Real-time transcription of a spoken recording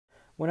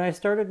When I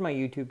started my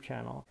YouTube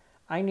channel,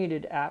 I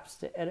needed apps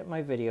to edit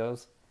my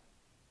videos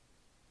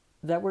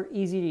that were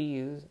easy to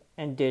use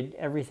and did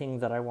everything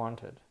that I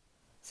wanted.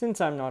 Since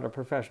I'm not a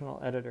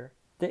professional editor,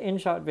 the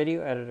InShot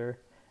video editor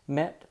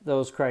met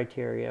those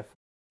criteria.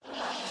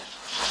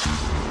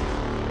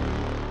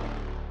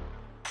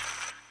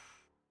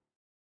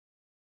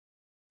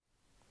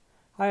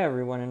 Hi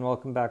everyone and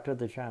welcome back to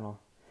the channel.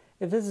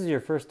 If this is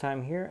your first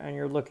time here and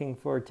you're looking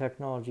for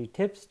technology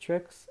tips,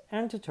 tricks,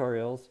 and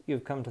tutorials,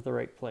 you've come to the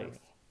right place.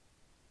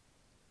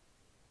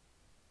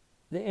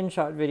 The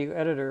InShot video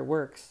editor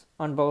works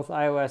on both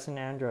iOS and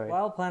Android.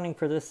 While planning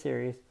for this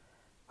series,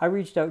 I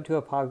reached out to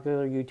a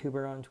popular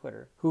YouTuber on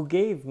Twitter who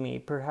gave me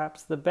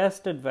perhaps the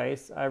best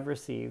advice I've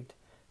received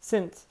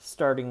since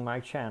starting my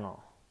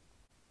channel.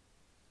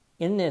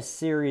 In this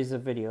series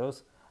of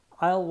videos,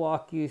 I'll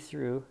walk you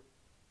through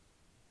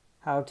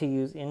how to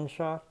use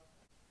InShot.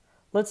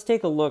 Let's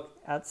take a look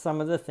at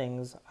some of the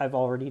things I've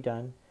already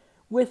done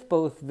with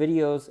both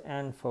videos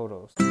and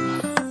photos.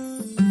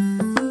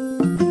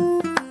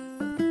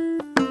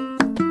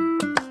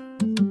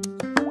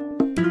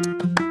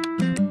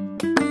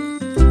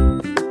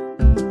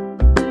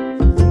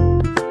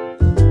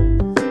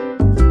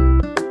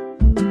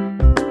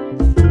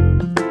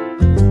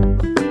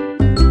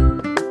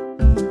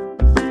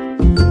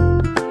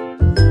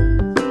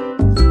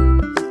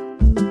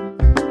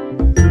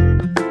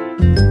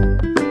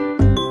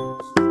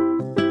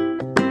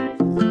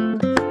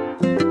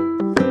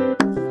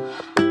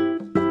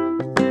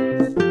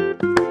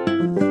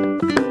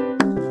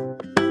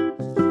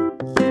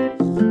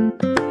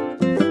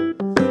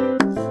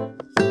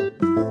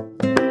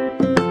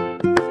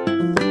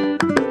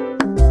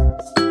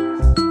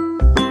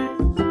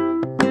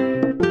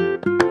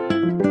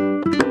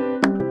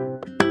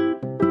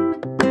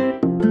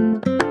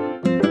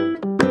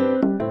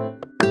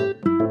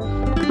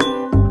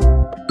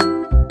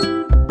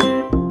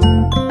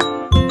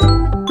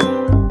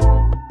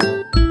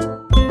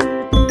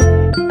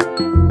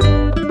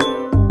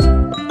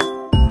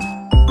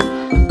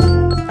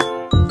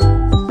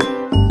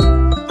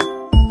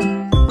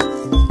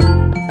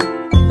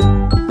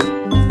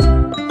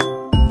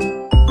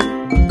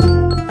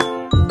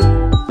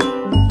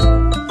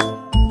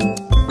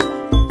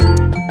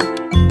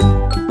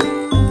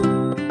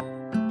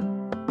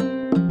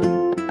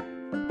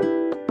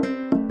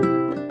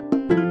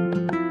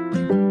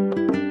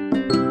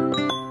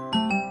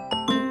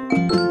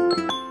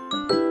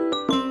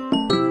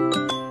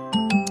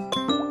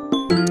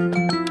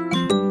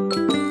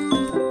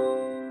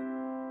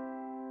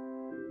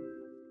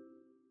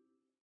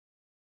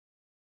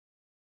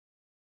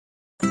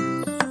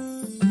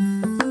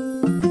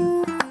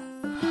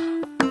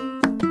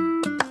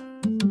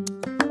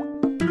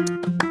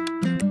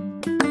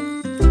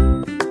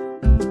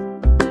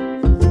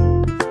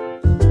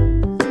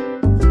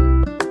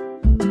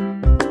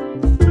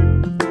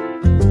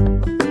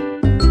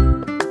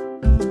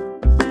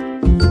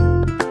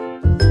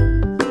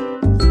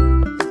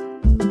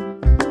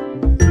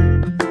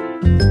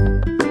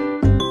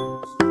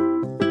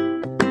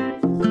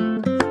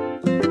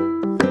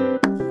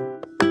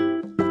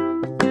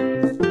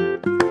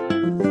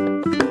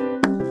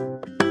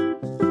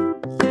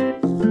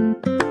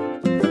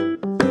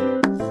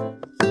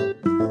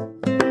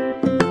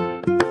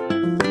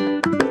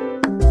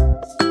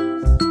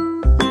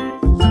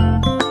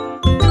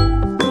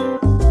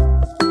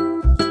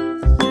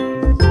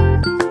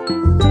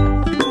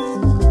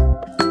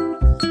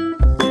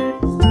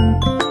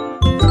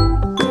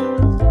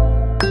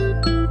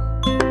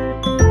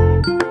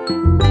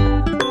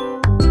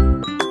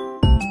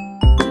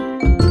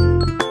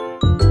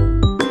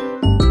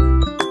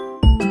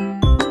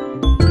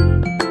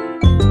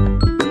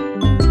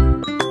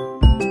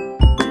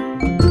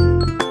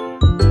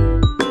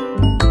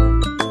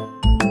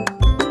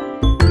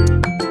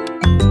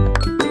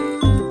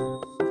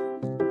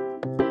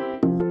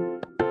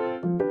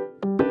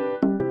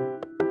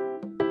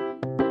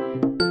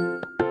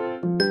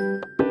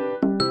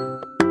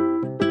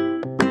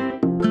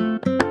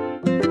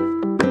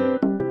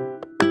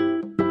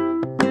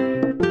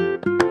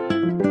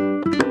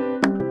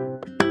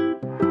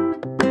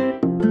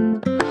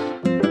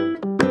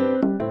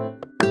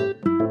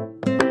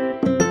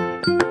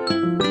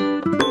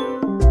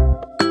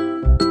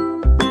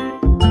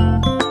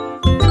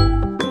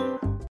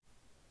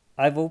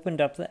 I've opened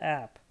up the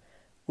app,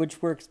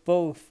 which works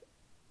both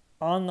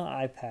on the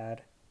iPad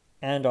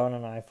and on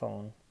an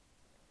iPhone.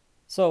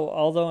 So,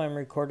 although I'm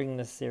recording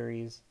this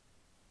series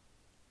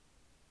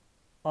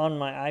on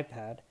my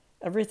iPad,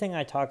 everything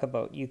I talk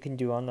about you can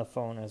do on the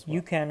phone as well.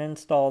 You can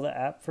install the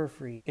app for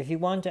free. If you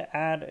want to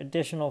add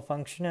additional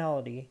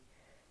functionality,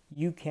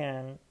 you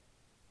can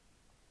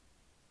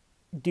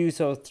do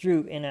so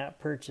through in-app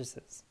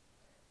purchases.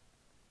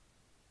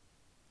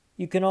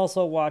 You can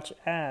also watch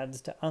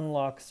ads to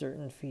unlock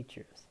certain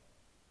features.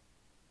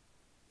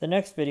 The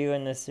next video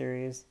in this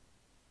series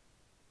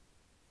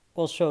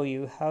will show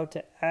you how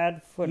to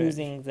add footage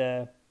using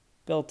the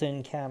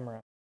built-in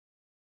camera.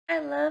 I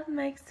love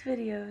Mike's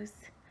videos.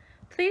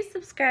 Please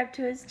subscribe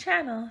to his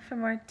channel for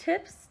more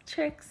tips,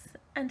 tricks,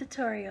 and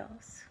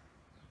tutorials.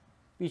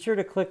 Be sure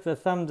to click the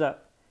thumbs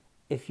up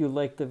if you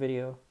liked the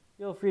video.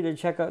 Feel free to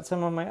check out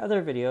some of my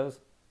other videos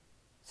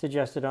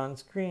suggested on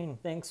screen.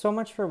 Thanks so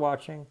much for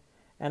watching,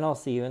 and I'll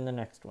see you in the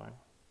next one.